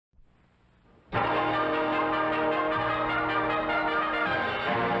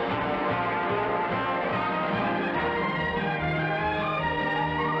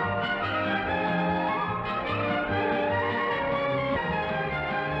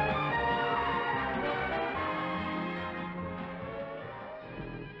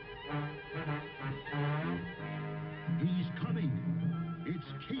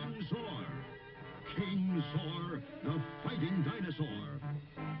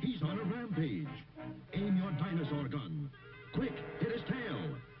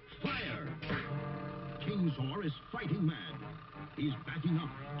He's backing up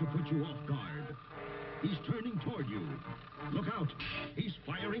to put you off guard. He's turning toward you. Look out! He's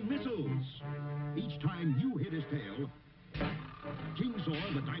firing missiles! Each time you hit his tail, King Zor,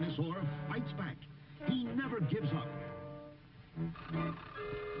 the dinosaur, fights back. He never gives up.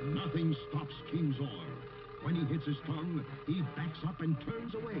 Nothing stops King Zor. When he hits his tongue, he backs up and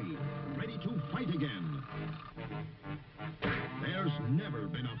turns away, ready to fight again. There's never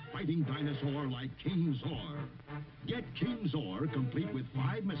been a fighting dinosaur like King Zor. Get King Zor, complete with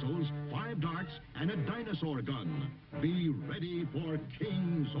 5 missiles, 5 darts, and a dinosaur gun. Be ready for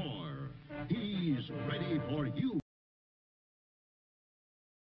King Zor. He's ready for you.